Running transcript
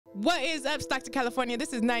What is up, Stockton, California?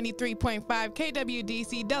 This is 93.5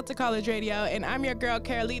 KWDC Delta College Radio, and I'm your girl,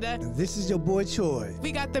 Carolita. And this is your boy, Troy.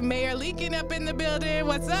 We got the mayor Lincoln up in the building.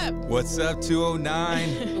 What's up? What's up,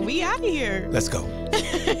 209? We out of here. Let's go.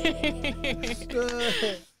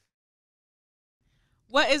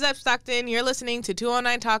 What is up, Stockton? You're listening to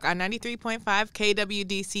 209 Talk on 93.5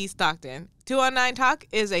 KWDC Stockton. 209 Talk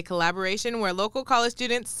is a collaboration where local college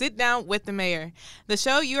students sit down with the mayor. The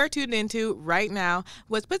show you are tuned into right now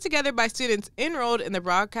was put together by students enrolled in the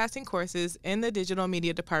broadcasting courses in the digital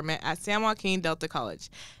media department at San Joaquin Delta College.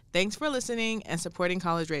 Thanks for listening and supporting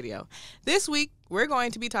college radio. This week, we're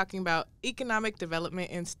going to be talking about economic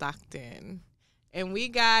development in Stockton. And we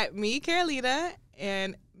got me, Carolita,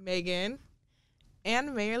 and Megan,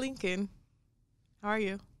 and Mayor Lincoln. How are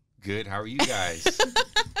you? Good. How are you guys?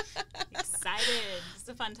 Excited. It's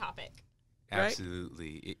a fun topic.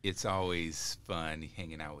 Absolutely. Right? It's always fun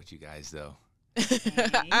hanging out with you guys, though.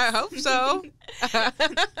 I hope so.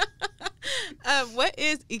 What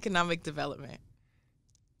is economic development?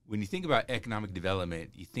 When you think about economic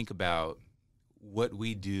development, you think about what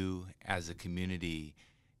we do as a community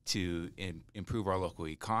to improve our local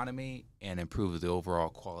economy and improve the overall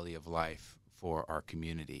quality of life for our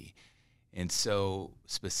community. And so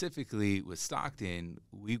specifically with Stockton,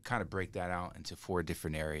 we kind of break that out into four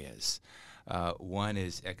different areas. One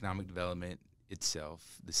is economic development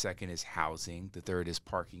itself. The second is housing. The third is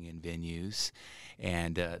parking and venues.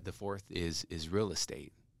 And the fourth is real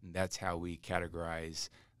estate. And that's how we categorize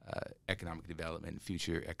economic development,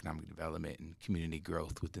 future economic development, and community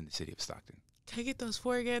growth within the city of Stockton. Can I get those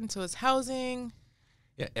four again? So it's housing.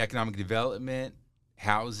 Yeah, economic development,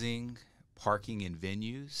 housing, parking and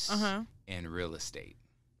venues, and real estate.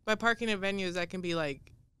 By parking and venues, that can be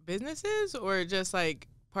like businesses or just like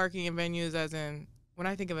parking and venues as in, when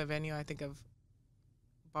I think of a venue, I think of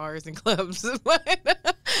bars and clubs.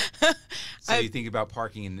 So you think about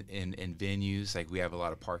parking in venues, like we have a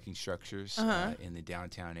lot of parking structures in the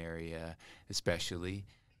downtown area especially,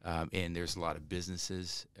 and there's a lot of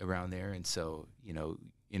businesses around there. And so, you know,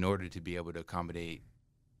 in order to be able to accommodate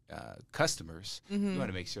customers, you want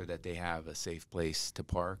to make sure that they have a safe place to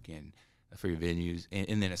park and for your venues.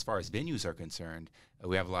 And then as far as venues are concerned,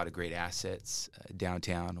 we have a lot of great assets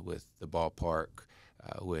downtown with the ballpark,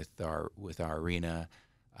 with our arena,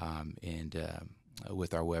 and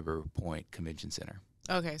with our Weber Point Convention Center.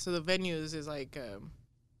 Okay, so the venues is like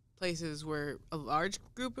places where a large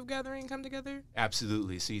group of gathering come together?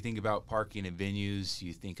 Absolutely. So you think about parking and venues,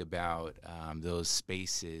 you think about those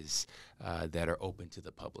spaces that are open to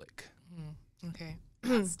the public. Okay. I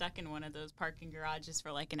got stuck in one of those parking garages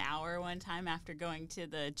for like an hour one time after going to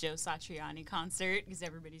the Joe Satriani concert because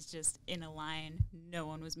everybody's just in a line. No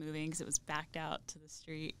one was moving because it was backed out to the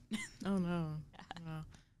street. Oh, no. Yeah.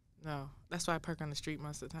 No, that's why I park on the street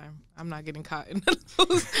most of the time. I'm not getting caught in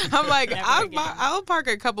those. I'm like, I'll park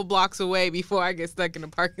a couple blocks away before I get stuck in the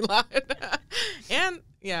parking lot. And,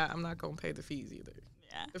 yeah, I'm not going to pay the fees either.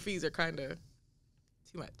 Yeah. The fees are kind of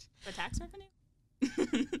too much. For tax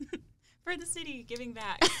revenue? For the city giving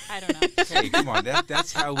back. I don't know. Hey, come on.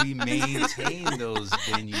 That's how we maintain those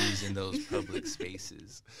venues and those public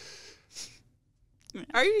spaces.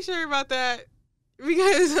 Are you sure about that?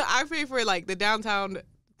 Because I pay for, like, the downtown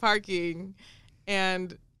parking,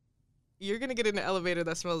 and you're gonna get in an elevator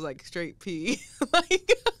that smells like straight pee.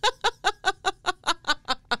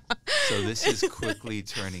 So this is quickly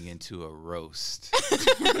turning into a roast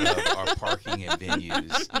of our parking and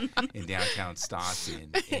venues in downtown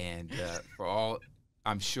Stockton. And for all,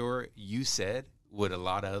 I'm sure you said what a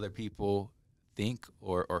lot of other people think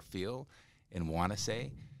or feel and want to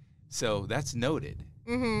say. So that's noted,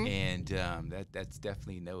 and that's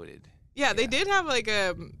definitely noted. Yeah, they did have like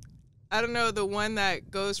I don't know, the one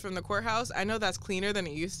that goes from the courthouse. I know that's cleaner than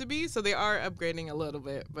it used to be, so they are upgrading a little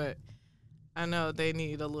bit, but I know they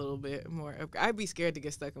need a little bit more. I'd be scared to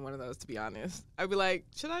get stuck in one of those, to be honest. I'd be like,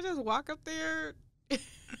 should I just walk up there?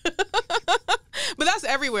 But that's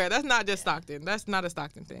everywhere. That's not just Stockton. That's not a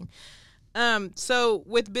Stockton thing. So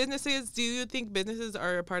with businesses, do you think businesses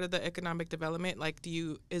are a part of the economic development? Like,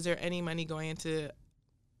 is there any money going into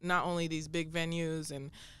not only these big venues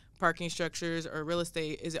and parking structures or real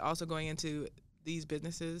estate? Is it also going into these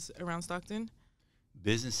businesses around Stockton?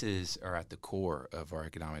 Businesses are at the core of our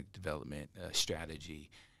economic development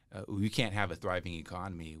strategy. We can't have a thriving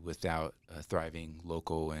economy without thriving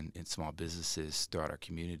local and small businesses throughout our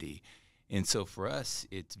community. And so for us,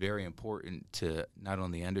 it's very important to not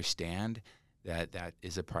only understand that that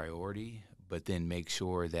is a priority, but then make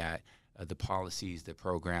sure that the policies, the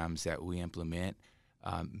programs that we implement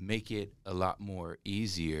make it a lot more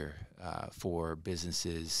easier for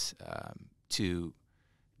businesses to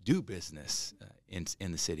do business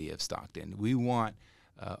in the city of Stockton. We want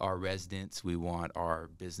our residents, we want our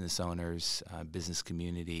business owners, business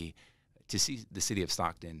community to see the city of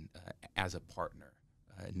Stockton as a partner,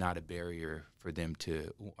 not a barrier for them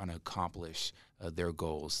to want to accomplish their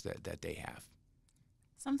goals that they have.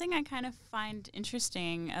 Something I kind of find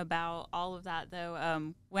interesting about all of that,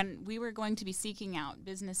 though, when we were going to be seeking out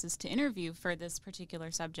businesses to interview for this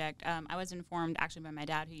particular subject, I was informed actually by my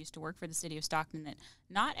dad, who used to work for the city of Stockton, that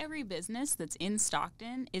not every business that's in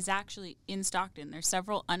Stockton is actually in Stockton. There's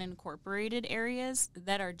several unincorporated areas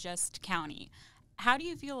that are just county. How do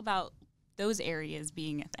you feel about those areas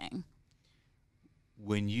being a thing?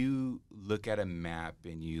 When you look at a map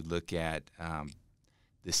and you look at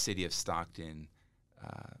the city of Stockton,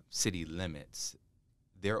 city limits,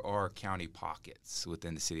 there are county pockets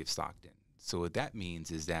within the city of Stockton. So what that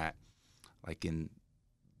means is that, like in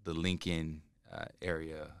the Lincoln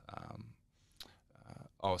area,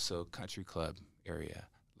 also Country Club area,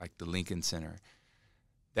 like the Lincoln Center,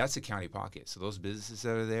 that's a county pocket. So those businesses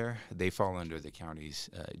that are there, they fall under the county's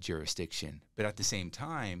jurisdiction. But at the same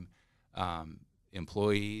time,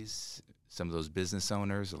 employees, some of those business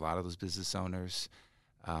owners, a lot of those business owners,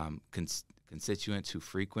 constituents who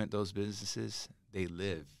frequent those businesses, they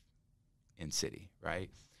live in city, right?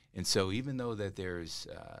 And so even though that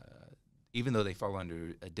even though they fall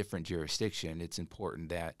under a different jurisdiction, it's important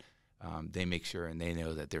that they make sure and they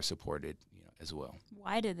know that they're supported, as well.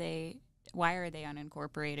 Why are they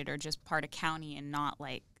unincorporated or just part of county and not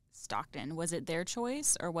like Stockton? Was it their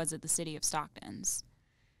choice or was it the city of Stockton's?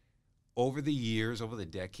 Over the years, over the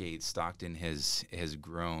decades, Stockton has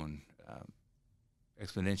grown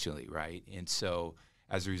exponentially, right? And so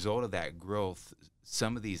as a result of that growth,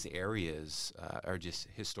 some of these areas are just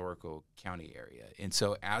historical county area. And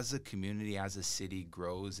so as a community, as a city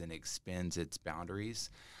grows and expands its boundaries,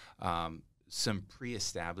 some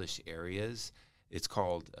pre-established areas, it's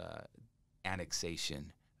called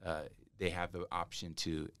annexation. They have the option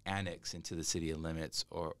to annex into the city limits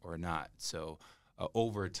or not. So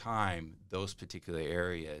over time, those particular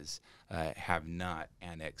areas have not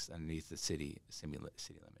annexed underneath the city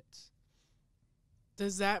limits.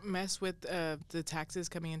 Does that mess with the taxes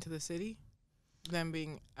coming into the city, them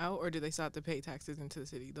being out, or do they still have to pay taxes into the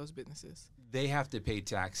city, those businesses? They have to pay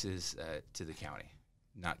taxes to the county,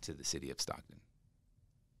 not to the city of Stockton.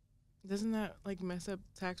 Doesn't that mess up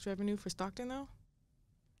tax revenue for Stockton though?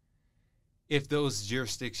 If those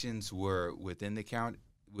jurisdictions were within the county,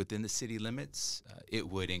 within the city limits, it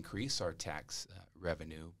would increase our tax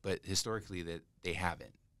revenue, but historically that they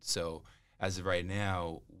haven't. So as of right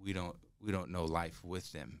now, we don't know life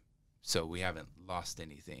with them, so we haven't lost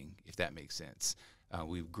anything, if that makes sense.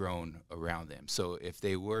 We've grown around them. So if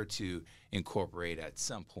they were to incorporate at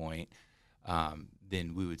some point,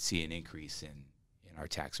 then we would see an increase in our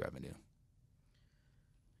tax revenue.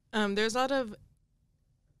 There's a lot of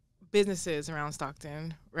businesses around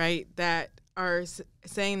Stockton, right, that are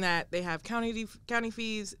saying that they have county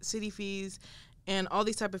fees, city fees, and all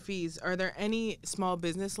these type of fees. Are there any small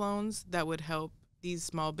business loans that would help these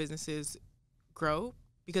small businesses grow?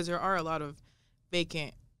 Because there are a lot of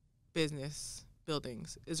vacant business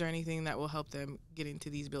buildings. Is there anything that will help them get into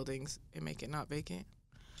these buildings and make it not vacant?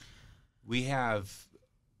 We have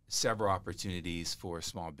several opportunities for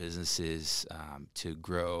small businesses to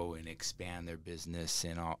grow and expand their business,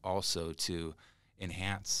 and also to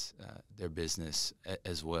enhance their business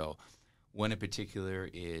as well. One in particular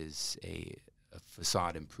is a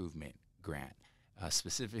facade improvement grant,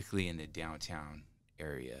 specifically in the downtown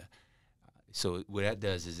area. So what that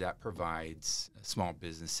does is that provides small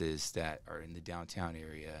businesses that are in the downtown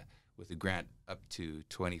area with a grant up to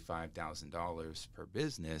 $25,000 per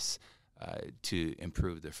business to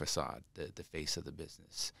improve the facade, the face of the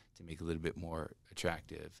business, to make it a little bit more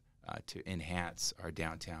attractive, to enhance our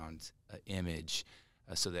downtown's image,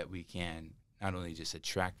 so that we can not only just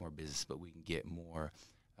attract more business, but we can get more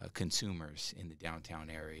consumers in the downtown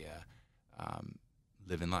area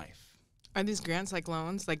living life. Are these grants like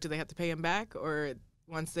loans? Do they have to pay them back, or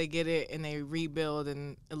once they get it and they rebuild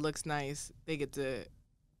and it looks nice, they get to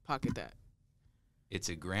pocket that? It's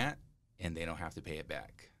a grant, and they don't have to pay it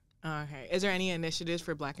back. Okay. Is there any initiatives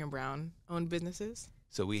for Black and Brown-owned businesses?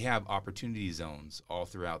 So we have opportunity zones all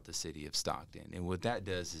throughout the city of Stockton. And what that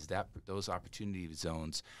does is that those opportunity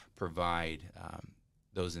zones provide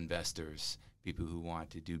those investors, people who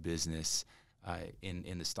want to do business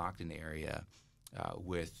in the Stockton area,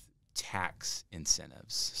 with tax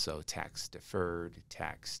incentives. So tax deferred,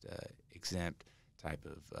 tax exempt type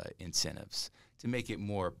of incentives to make it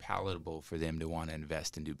more palatable for them to want to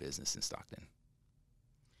invest and do business in Stockton.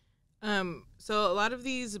 So a lot of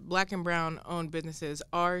these black and brown owned businesses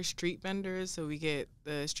are street vendors. So we get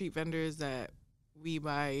the street vendors that we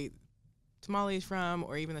buy tamales from,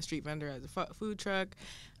 or even the street vendor as a food truck.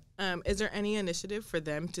 Is there any initiative for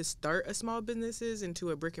them to start a small businesses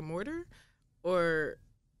into a brick and mortar? Or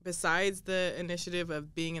besides the initiative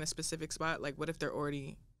of being in a specific spot, like what if they're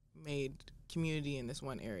already made community in this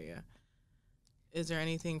one area? Is there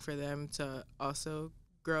anything for them to also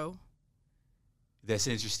grow? That's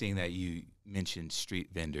interesting that you mentioned street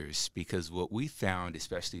vendors, because what we found,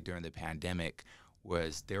 especially during the pandemic,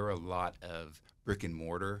 was there were a lot of brick and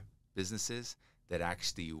mortar businesses that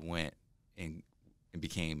actually went and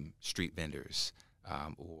became street vendors,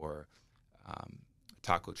 or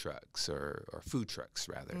taco trucks or food trucks,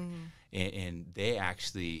 rather. And they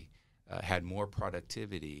actually had more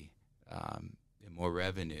productivity and more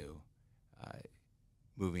revenue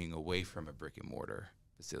moving away from a brick and mortar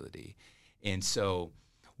facility. And so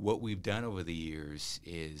what we've done over the years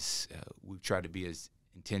is we've tried to be as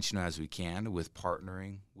intentional as we can with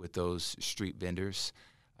partnering with those street vendors,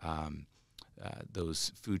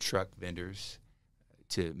 those food truck vendors,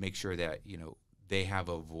 to make sure that, they have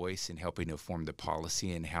a voice in helping to form the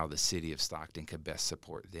policy and how the city of Stockton could best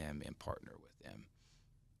support them and partner with them.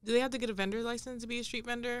 Do they have to get a vendor license to be a street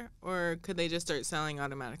vendor, or could they just start selling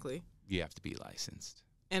automatically? You have to be licensed.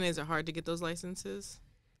 And is it hard to get those licenses?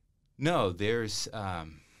 No, there's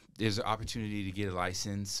an opportunity to get a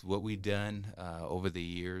license. What we've done over the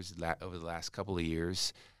years, over the last couple of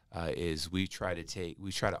years, is we try to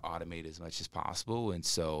automate as much as possible. And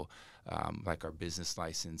so, like our business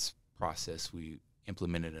license process, we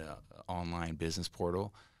implemented an online business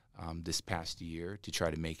portal this past year to try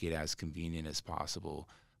to make it as convenient as possible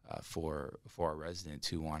for our residents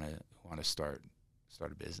who want to start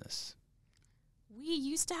a business. We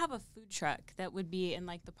used to have a food truck that would be in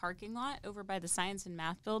like the parking lot over by the Science and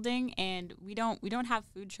Math building, and we don't have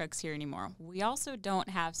food trucks here anymore. We also don't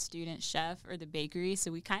have Student Chef or the bakery,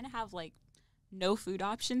 so we kind of have like no food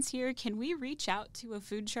options here. Can we reach out to a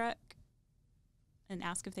food truck and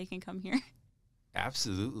ask if they can come here?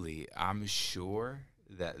 Absolutely. I'm sure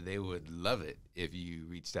that they would love it if you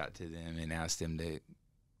reached out to them and asked them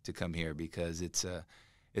to come here, because it's a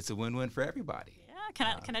win-win for everybody.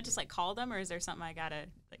 Yeah, can I just like call them, or is there something I gotta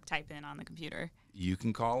like type in on the computer? You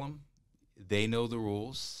can call them. They know the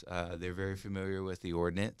rules. They're very familiar with the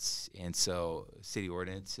ordinance, and so city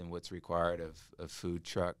ordinance and what's required of food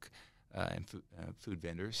truck and food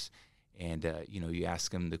vendors. And you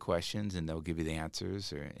ask them the questions, and they'll give you the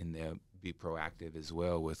answers, and they'll be proactive as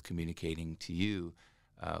well with communicating to you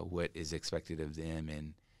what is expected of them,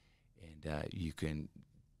 and you can.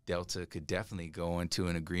 Delta could definitely go into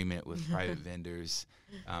an agreement with private vendors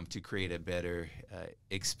to create a better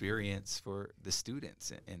experience for the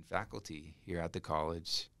students and faculty here at the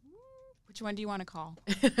college. Which one do you want to call?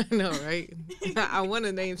 No, right? I want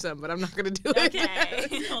to name some, but I'm not going to do it. Okay.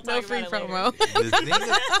 We'll no free promo.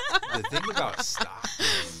 The thing about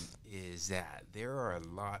Stockton is that there are a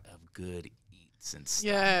lot of good eats in Stockton.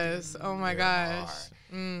 Yes. Oh, my gosh.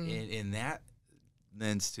 And that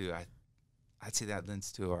lends to, I'd say that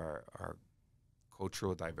lends to our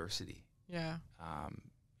cultural diversity. Yeah.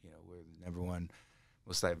 We're the number one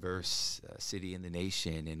most diverse city in the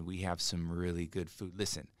nation, and we have some really good food.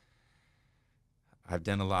 Listen, I've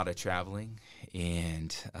done a lot of traveling,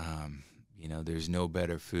 and, there's no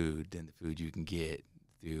better food than the food you can get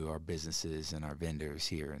through our businesses and our vendors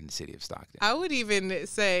here in the city of Stockton. I would even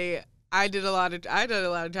say I did a lot of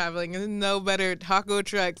traveling, and no better taco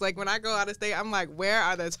trucks. Like when I go out of state, I'm like, where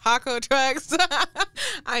are the taco trucks?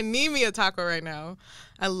 I need me a taco right now.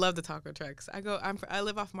 I love the taco trucks. I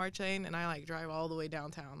live off March Lane, and I like drive all the way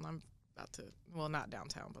downtown. I'm about to, well, not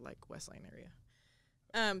downtown, but like West Lane area.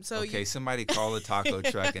 Somebody call a taco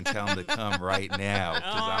truck and tell them to come right now,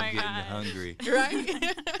 because I'm getting hungry.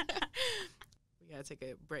 Right? We gotta take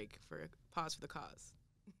a break for a pause for the cause.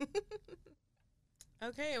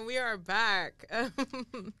 Okay, and we are back.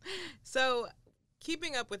 So,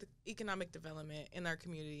 keeping up with economic development in our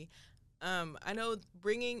community, I know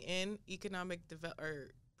bringing in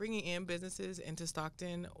bringing in businesses into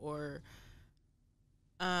Stockton, or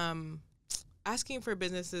asking for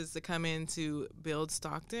businesses to come in to build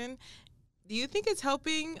Stockton, do you think it's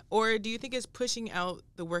helping, or do you think it's pushing out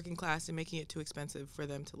the working class and making it too expensive for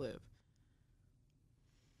them to live?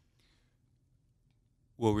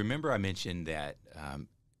 Well, remember I mentioned that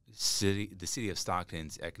the city of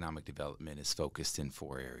Stockton's economic development is focused in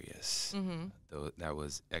 4 areas. Mm-hmm. That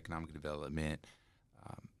was economic development,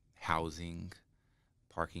 housing,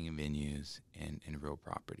 parking and venues, and real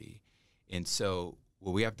property. And so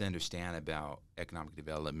what we have to understand about economic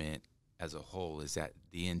development as a whole is that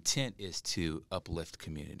the intent is to uplift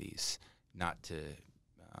communities, not to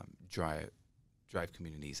drive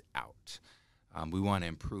communities out. We want to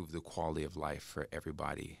improve the quality of life for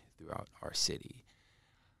everybody throughout our city.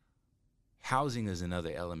 Housing is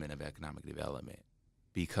another element of economic development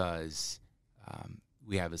because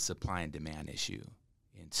we have a supply and demand issue.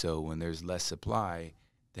 And so when there's less supply,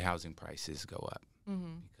 the housing prices go up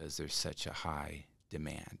because there's such a high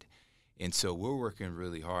demand. And so we're working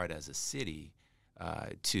really hard as a city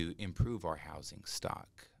to improve our housing stock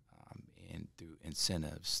and through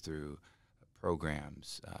incentives, through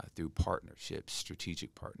programs, through partnerships,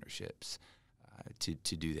 strategic partnerships, to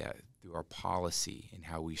do that, through our policy and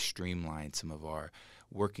how we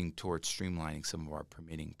working towards streamlining some of our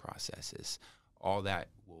permitting processes. All that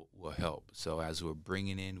will help. So as we're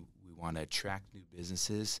bringing in, we want to attract new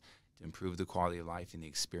businesses to improve the quality of life and the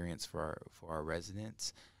experience for our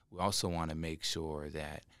residents. We also want to make sure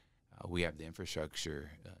that we have the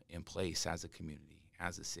infrastructure in place as a community,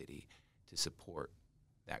 as a city, to support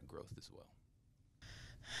that growth as well.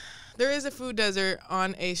 There is a food desert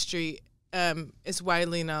on A Street. It's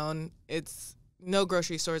widely known. It's no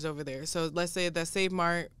grocery stores over there. So let's say that Save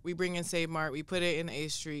Mart, we bring in Save Mart, we put it in A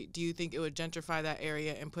Street. Do you think it would gentrify that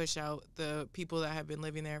area and push out the people that have been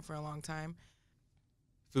living there for a long time?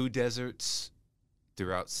 Food deserts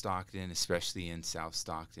throughout Stockton, especially in South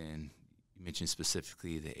Stockton. You mentioned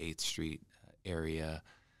specifically the 8th Street area.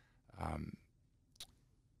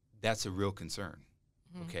 That's a real concern,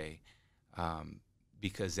 okay?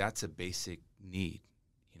 Because that's a basic need,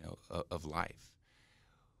 of life.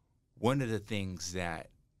 One of the things that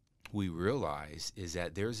we realize is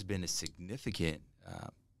that there's been a significant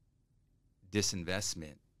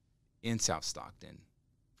disinvestment in South Stockton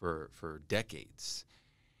for decades.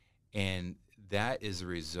 And that is a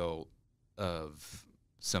result of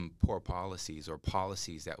some poor policies or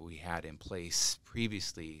policies that we had in place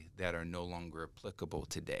previously that are no longer applicable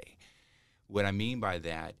today. What I mean by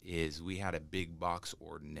that is we had a big box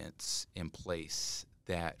ordinance in place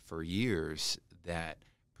that for years that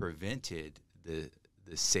prevented the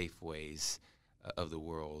Safeways of the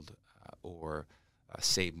world or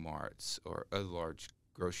Save Marts or other large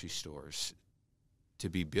grocery stores to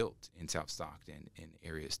be built in South Stockton and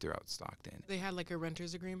areas throughout Stockton. They had like a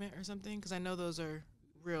renter's agreement or something? Because I know those are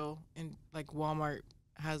real, and like Walmart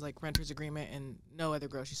has like renter's agreement and no other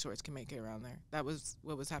grocery stores can make it around there. That was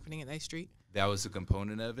what was happening in A Street? That was a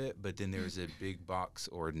component of it, but then there was a big box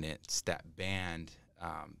ordinance that banned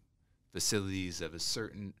facilities of a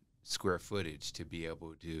certain square footage to be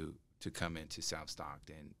able to come into South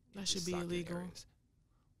Stockton. That should be illegal. Areas.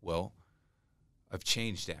 Well, I've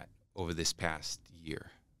changed that over this past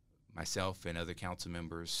year. Myself and other council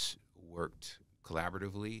members worked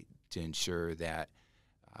collaboratively to ensure that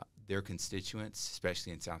their constituents,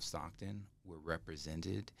 especially in South Stockton, were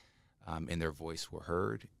represented and their voice were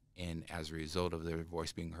heard. And as a result of their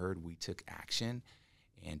voice being heard, we took action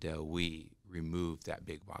and we removed that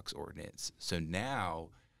big box ordinance. So now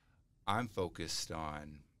I'm focused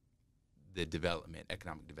on the development,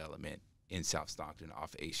 economic development in South Stockton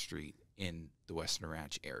off A Street in the Western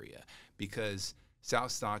Ranch area. Because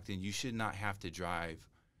South Stockton, you should not have to drive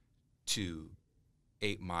to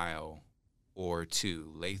 8 Mile or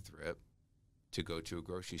to Lathrop to go to a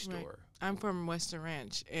grocery store. Right. I'm from Western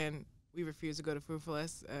Ranch, and we refuse to go to Food for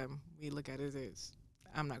Less. We look at it as,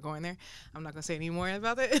 I'm not going there. I'm not going to say any more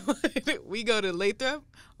about it. We go to Lathrop,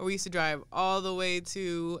 or we used to drive all the way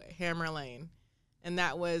to Hammer Lane, and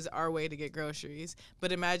that was our way to get groceries.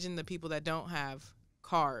 But imagine the people that don't have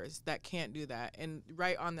cars that can't do that. And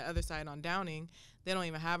right on the other side on Downing, they don't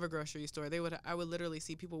even have a grocery store. I would literally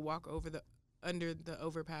see people walk under the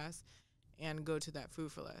overpass and go to that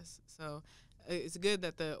Food for Less. So it's good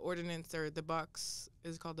that the ordinance, or the box,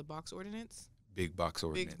 is called the box ordinance? Big box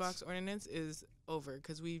ordinance. Big box ordinance is over,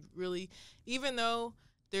 because we really, even though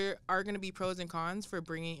there are going to be pros and cons for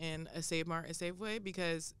bringing in a Save Mart, a Safeway,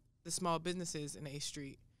 because the small businesses in A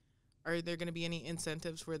Street, are there going to be any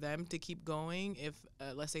incentives for them to keep going if,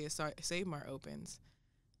 let's say, a Save Mart opens?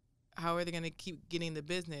 How are they going to keep getting the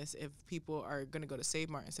business if people are going to go to Save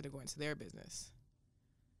Mart instead of going to their business?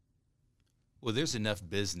 Well, there's enough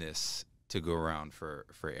business to go around for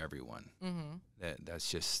everyone. That's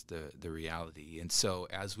just the reality. And so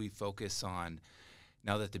as we focus on,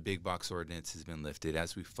 now that the big box ordinance has been lifted,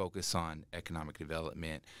 as we focus on economic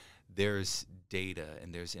development, there's data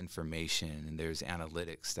and there's information and there's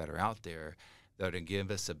analytics that are out there that will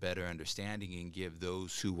give us a better understanding and give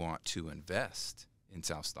those who want to invest in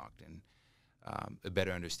South Stockton a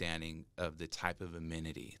better understanding of the type of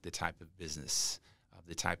amenity, the type of business,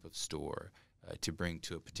 the type of store to bring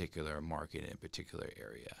to a particular market in a particular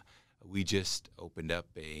area. We just opened up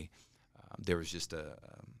there was just a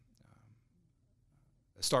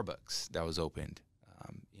Starbucks that was opened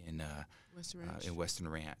in Western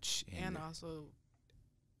Ranch. And also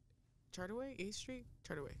Charterway, 8th Street?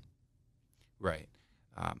 Charterway. Right.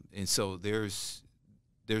 And so there's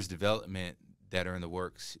development that are in the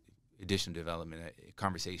works, additional development,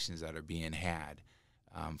 conversations that are being had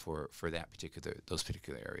for those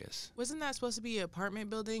particular areas. Wasn't that supposed to be an apartment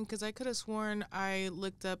building? Because I could have sworn I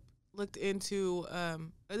looked into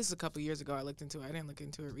this is a couple years ago. I didn't look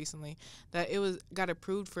into it recently. That it got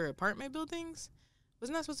approved for apartment buildings.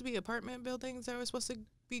 Wasn't that supposed to be apartment buildings that were supposed to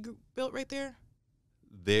be built right there?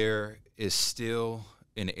 There is still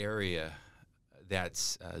an area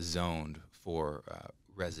that's zoned for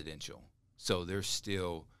residential. So there's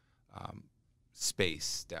still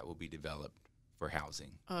space that will be developed for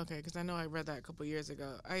housing. Okay, because I know I read that a couple years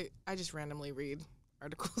ago. I just randomly read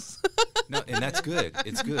articles. No, and that's good.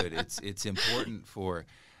 It's good. It's important for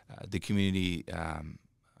the community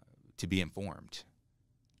to be informed.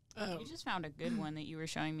 You just found a good one that you were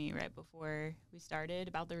showing me right before we started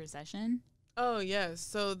about the recession. Oh, yes.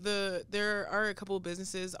 So there are a couple of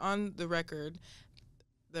businesses on the Record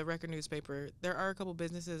newspaper. There are a couple of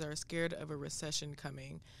businesses that are scared of a recession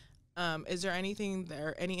coming. Is there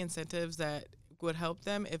any incentives that would help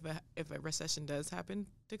them if a recession does happen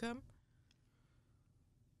to come?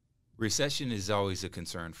 Recession is always a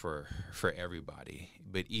concern for everybody,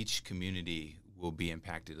 but each community will be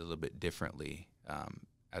impacted a little bit differently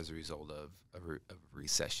as a result of a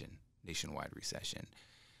recession, nationwide recession.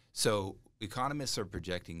 So economists are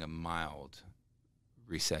projecting a mild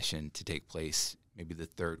recession to take place maybe the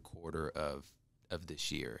third quarter of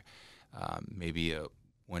this year, maybe a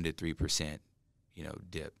 1 to 3%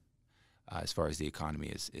 dip as far as the economy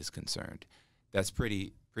is concerned. That's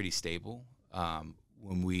pretty stable.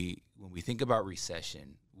 When we think about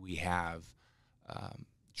recession, we have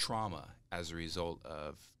trauma as a result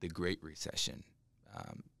of the Great Recession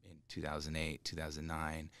in 2008,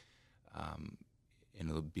 2009, and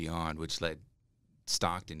a little beyond, which led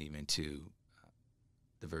Stockton even to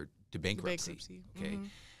bankruptcy. Okay,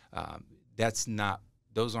 Mm-hmm.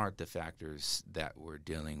 Those aren't the factors that we're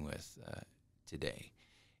dealing with today.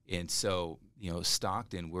 And so,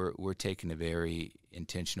 Stockton, we're taking a very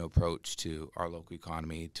intentional approach to our local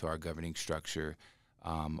economy, to our governing structure,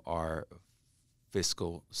 our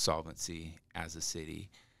fiscal solvency as a city,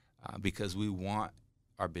 because we want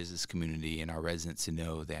our business community and our residents to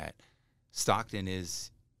know that Stockton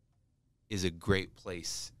is a great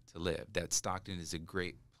place to live, that Stockton is a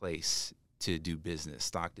great place to do business.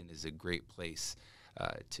 Stockton is a great place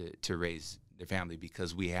to raise their family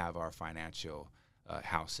because we have our financial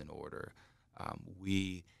house in order.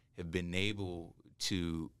 We have been able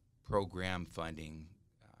to program funding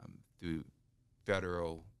through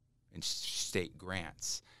federal and state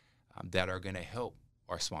grants that are going to help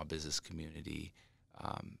our small business community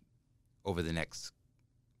over the next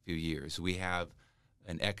few years. We have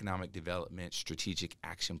an economic development strategic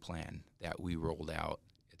action plan that we rolled out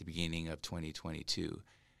at the beginning of 2022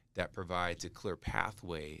 that provides a clear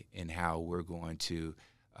pathway in how we're going to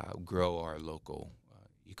grow our local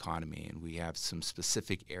economy. And we have some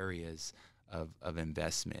specific areas of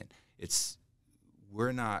investment.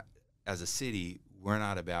 We're not, as a city, we're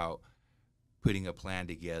not about putting a plan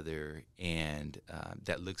together and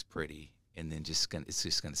that looks pretty and then it's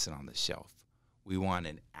just gonna sit on the shelf. We want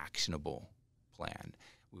an actionable plan.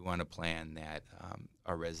 We want a plan that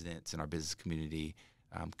our residents and our business community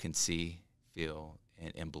can see, feel,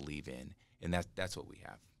 and believe in, and that's what we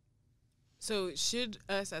have. So should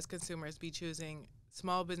us as consumers be choosing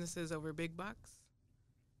small businesses over big box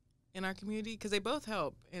in our community? Because they both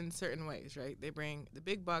help in certain ways, right? The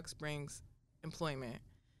big box brings employment.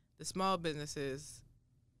 The small businesses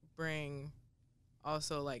bring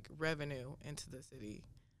also like revenue into the city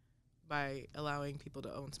by allowing people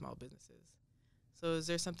to own small businesses. So is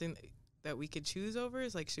there something that we could choose over?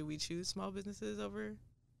 Should we choose small businesses over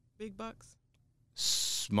big bucks?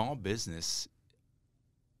 Small business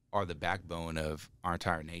are the backbone of our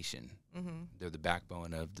entire nation. Mm-hmm. They're the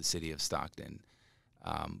backbone of the city of Stockton.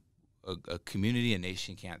 A community, a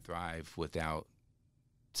nation can't thrive without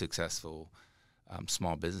successful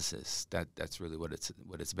small businesses. That's really what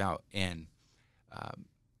it's about. And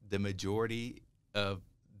the majority of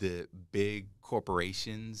the big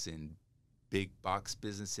corporations and big box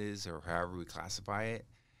businesses, or however we classify it,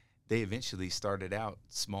 they eventually started out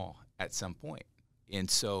small at some point. And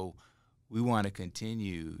so we want to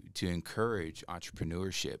continue to encourage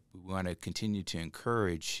entrepreneurship. We want to continue to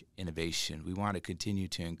encourage innovation. We want to continue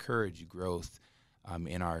to encourage growth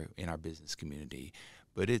in our business community.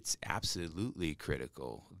 but it's absolutely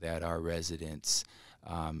critical that our residents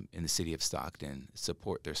in the city of Stockton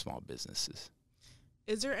support their small businesses.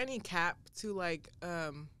 Is there any cap to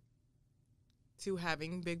to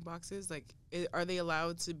having big boxes? Like, are they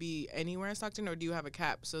allowed to be anywhere in Stockton, or do you have a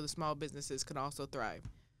cap so the small businesses can also thrive?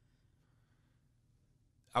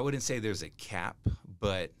 I wouldn't say there's a cap,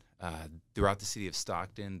 but throughout the city of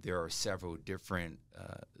Stockton, there are several different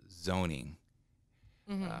zoning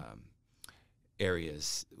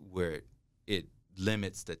areas where it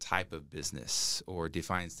limits the type of business or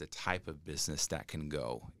defines the type of business that can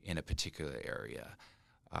go in a particular area.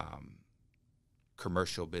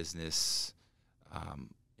 Commercial business,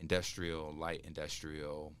 industrial, light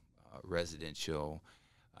industrial, residential,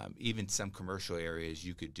 even some commercial areas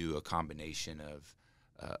you could do a combination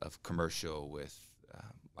of commercial with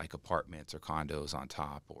like apartments or condos on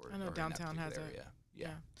top, or I know or downtown has area. it.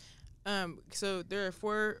 Yeah. So there are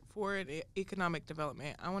four in economic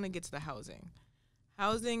development. I want to get to the housing.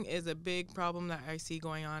 Housing is a big problem that I see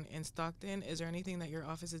going on in Stockton. Is there anything that your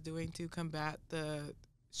office is doing to combat the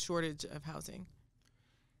shortage of housing?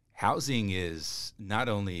 Housing is not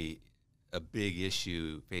only a big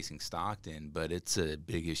issue facing Stockton, but it's a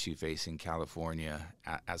big issue facing California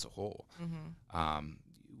as a whole. Mm-hmm.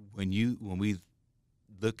 When we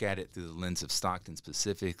look at it through the lens of Stockton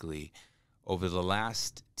specifically, over the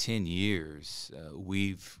last 10 years,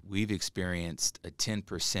 we've experienced a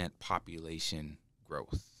 10% population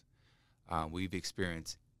growth. We've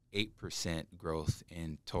experienced 8% growth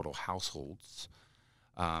in total households,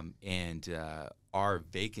 and our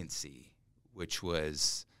vacancy, which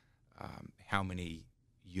was how many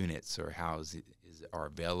units or houses are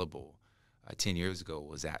available 10 years ago,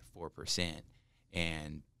 was at 4%,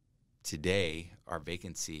 and today our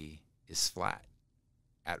vacancy is flat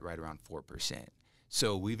at right around 4%.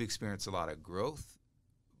 So we've experienced a lot of growth,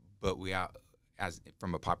 but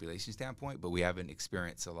from a population standpoint, but we haven't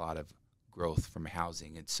experienced a lot of growth from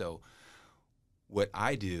housing. And so what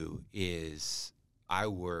I do is I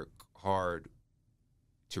work hard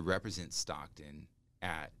to represent Stockton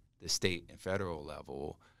at the state and federal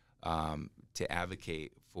level, to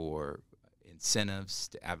advocate for incentives,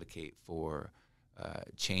 to advocate for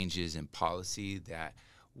changes in policy that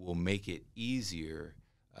will make it easier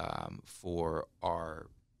for our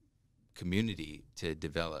community to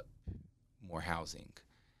develop more housing.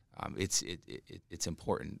 It's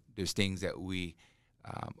important. There's things that we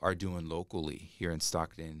are doing locally here in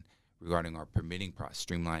Stockton regarding our permitting process,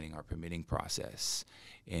 streamlining our permitting process,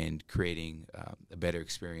 and creating a better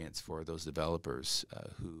experience for those developers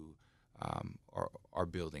who are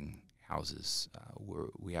building houses.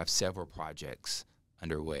 We have several projects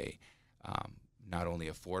underway, not only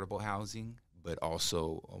affordable housing, but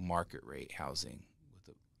also market rate housing with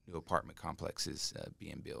the new apartment complexes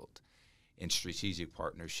being built, and strategic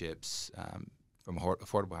partnerships from an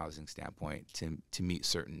affordable housing standpoint to meet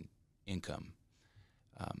certain income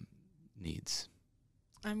needs.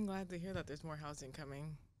 I'm glad to hear that there's more housing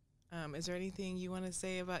coming. Is there anything you want to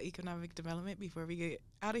say about economic development before we get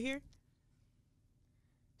out of here?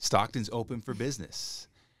 Stockton's open for business,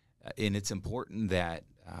 and it's important that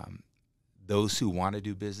those who want to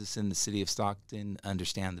do business in the city of Stockton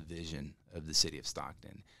understand the vision of the city of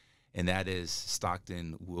Stockton, and that is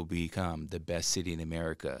Stockton will become the best city in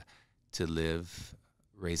America to live,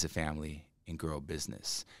 raise a family, and grow a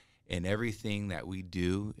business. And everything that we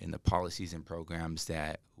do in the policies and programs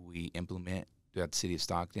that we implement throughout the city of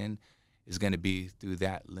Stockton is going to be through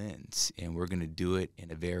that lens, and we're going to do it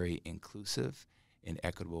in a very inclusive and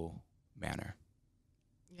equitable manner.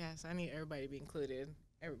 Yes, I need everybody to be included.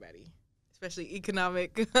 Everybody, especially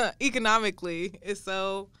economically. It's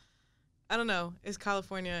so, I don't know. It's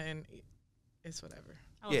California and it's whatever.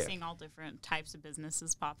 I was seeing all different types of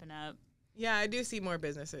businesses popping up. Yeah, I do see more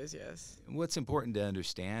businesses, yes. What's important to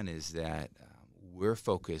understand is that we're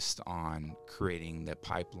focused on creating the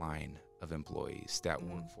pipeline of employees, that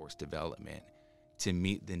workforce development, to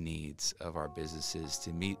meet the needs of our businesses,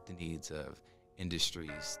 to meet the needs of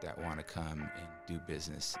industries that want to come and do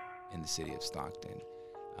business in the city of Stockton.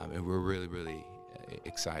 And we're really, really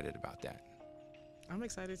excited about that. I'm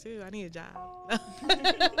excited too. I need a job.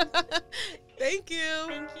 Thank you.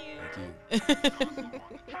 Thank you.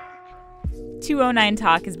 209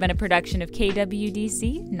 Talk has been a production of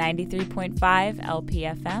KWDC 93.5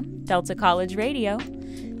 LPFM, Delta College Radio.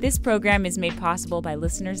 This program is made possible by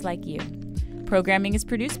listeners like you. Programming is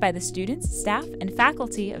produced by the students, staff, and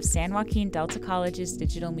faculty of San Joaquin Delta College's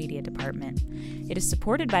Digital Media Department. It is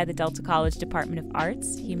supported by the Delta College Department of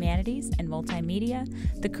Arts, Humanities, and Multimedia,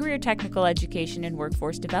 the Career Technical Education and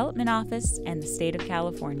Workforce Development Office, and the State of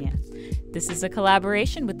California. This is a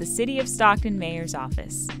collaboration with the City of Stockton Mayor's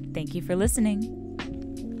Office. Thank you for listening.